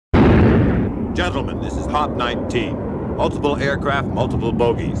Gentlemen, this is Hop 19. Multiple aircraft, multiple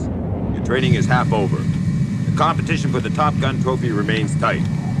bogies. Your training is half over. The competition for the Top Gun trophy remains tight.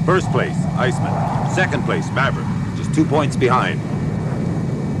 First place, Iceman. Second place, Maverick. Just 2 points behind.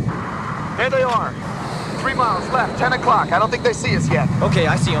 Here they are. 3 miles left, 10 o'clock. I don't think they see us yet. Okay,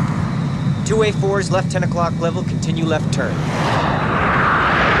 I see them. 2A4s, left 10 o'clock level, continue left turn.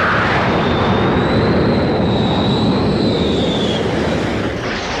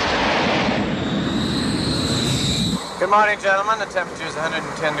 Good morning, gentlemen. The temperature is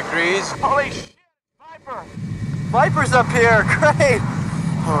 110 degrees. Holy shit! Viper! Viper's up here! Great!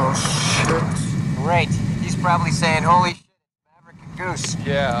 Oh, shit. Great. He's probably saying, holy shit, Maverick and Goose.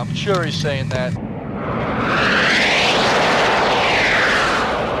 Yeah, I'm sure he's saying that.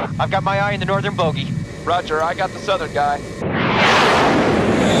 I've got my eye on the northern bogey. Roger, I got the southern guy.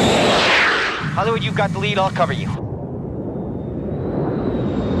 Hollywood, you've got the lead. I'll cover you.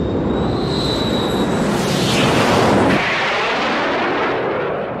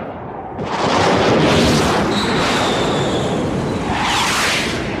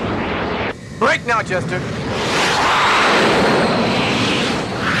 Break now, Jester.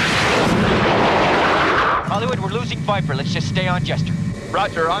 Hollywood, we're losing Viper. Let's just stay on Jester.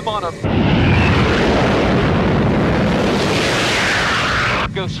 Roger, I'm on him.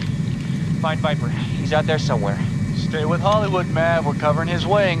 Goose, find Viper. He's out there somewhere. Stay with Hollywood, Mav. We're covering his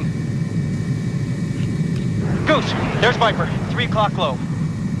wing. Goose, there's Viper. 3 o'clock low.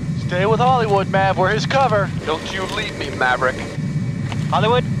 Stay with Hollywood, Mav. We're his cover. Don't you leave me, Maverick.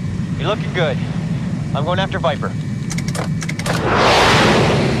 Hollywood, you're looking good. I'm going after Viper.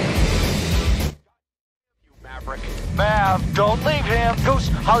 Maverick. Mav, don't leave him. Goose,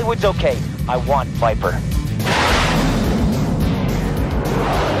 Hollywood's okay. I want Viper.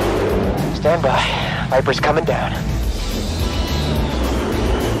 Stand by. Viper's coming down.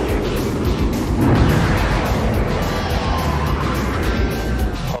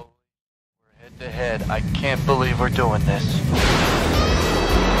 We're head to head. I can't believe we're doing this.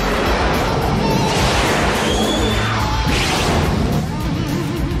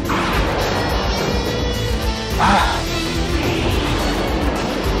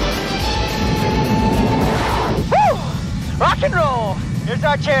 Woo! Rock and roll! Here's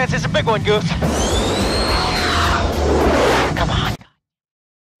our chance. It's a big one, Goose. Come on.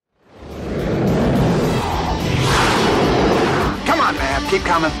 Come on, Mav. Keep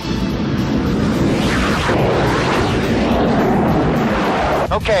coming.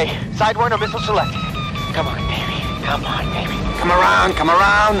 Okay, Sidewinder missile selected. Come on, baby. Come on, baby. Come around, come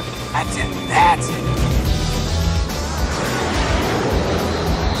around. That's it, that's it.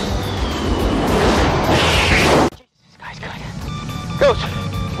 Jesus, this guy's good. Goose,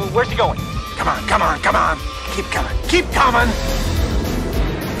 where's he going? Come on, come on, come on. Keep coming, keep coming.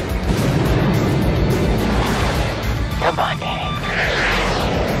 Come on, baby.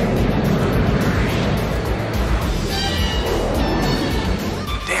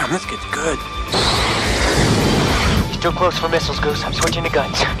 Damn, this gets good. He's too close for missiles, Goose. I'm switching to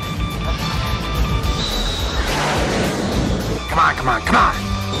guns. Come on, come on, come on.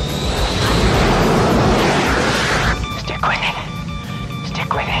 Stick with it.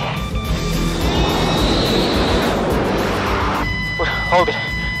 Stick with it. Hold it.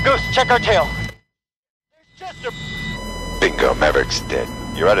 Goose, check our tail. There's Jester. Bingo, Maverick's dead.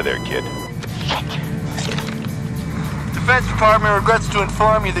 You're out of there, kid. Defense Department regrets to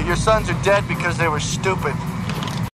inform you that your sons are dead because they were stupid.